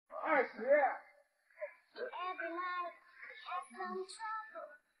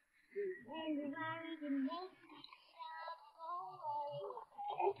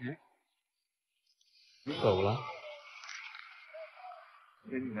走了。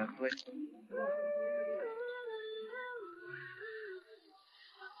给你们喝。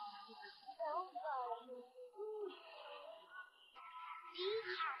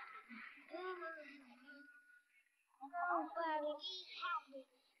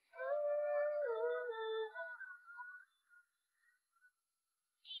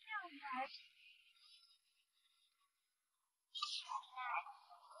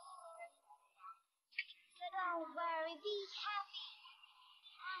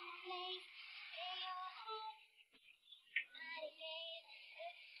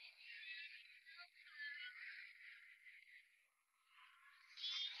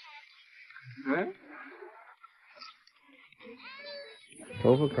嗯？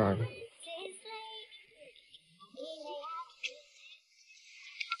头发干了。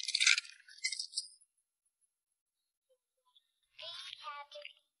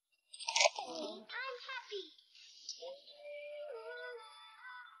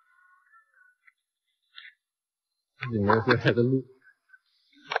你没有回来的路。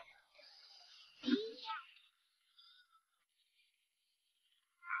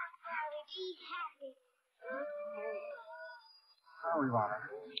看我一把来。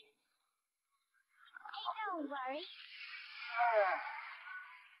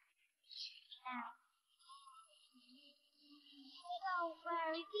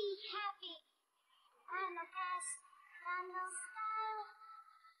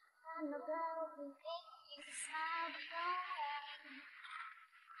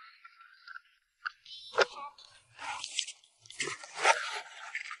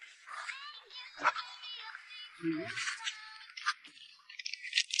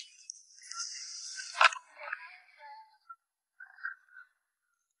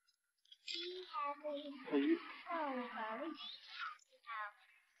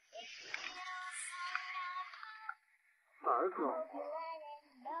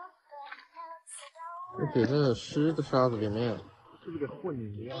这只是湿的沙子里面，是不是得混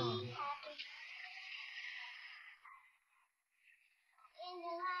泥啊？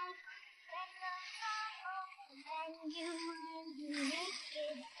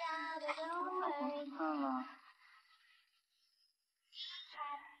看了。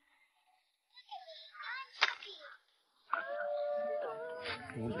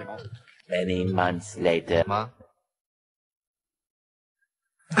无聊。Many months later. 妈。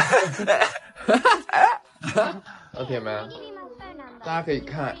老铁们，大家可以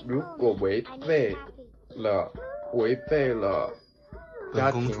看，如果违背了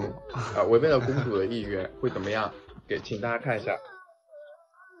家庭违背了公主的意愿，会怎么样？请大家看一下。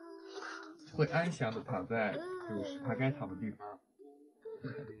会安详的躺在就是他该躺的地方。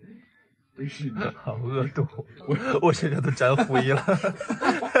真是你好恶毒，我身上都沾灰了。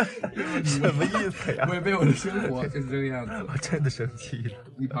什么意思呀？违背我的生活就是这个样子。我真的生气了。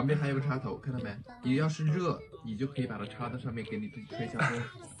你旁边还有个插头，看到没？你要是热，你就可以把它插到上面，给你自己吹香风。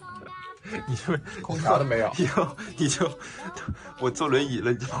你是不是空调都没有？以后你就我坐轮椅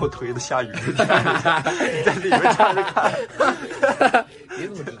了，你就把我推到下雨的地方，你在里面站着看。你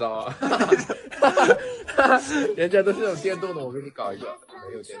怎么知道啊？人家都是有电动的，我给你搞一个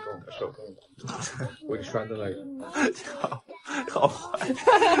没有电动的手动的，我给你拴在那里。好坏。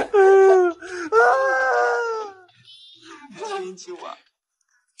亲亲我。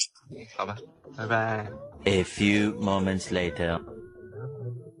好吧，拜拜。A few moments later.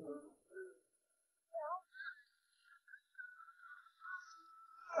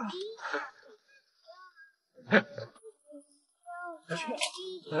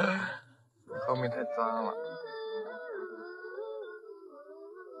 后面太脏了。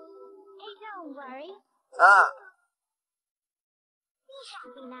啊。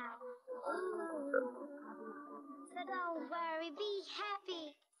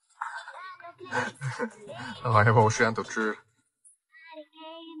那玩意儿把我摄像头支了。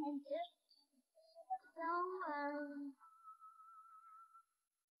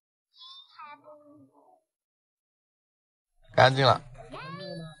干净了。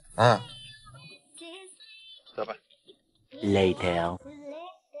嗯。走吧。Later.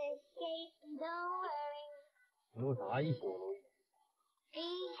 有啥意思？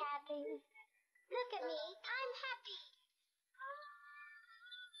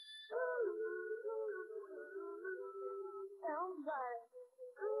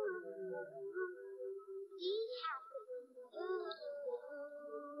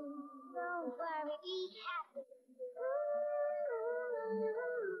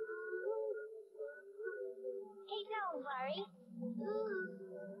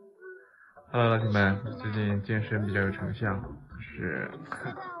 Hello， 老铁们，最近健身比较有成效，就是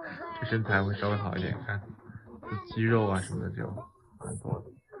这身材会稍微好一点，看这肌肉啊什么的就蛮多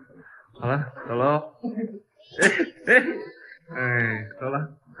的。好了，走喽。走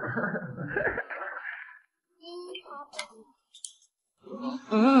了。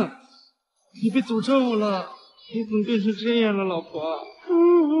啊！你被诅咒了！你怎么变成这样了，老婆？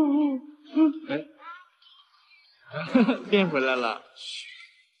变回来了。嘘。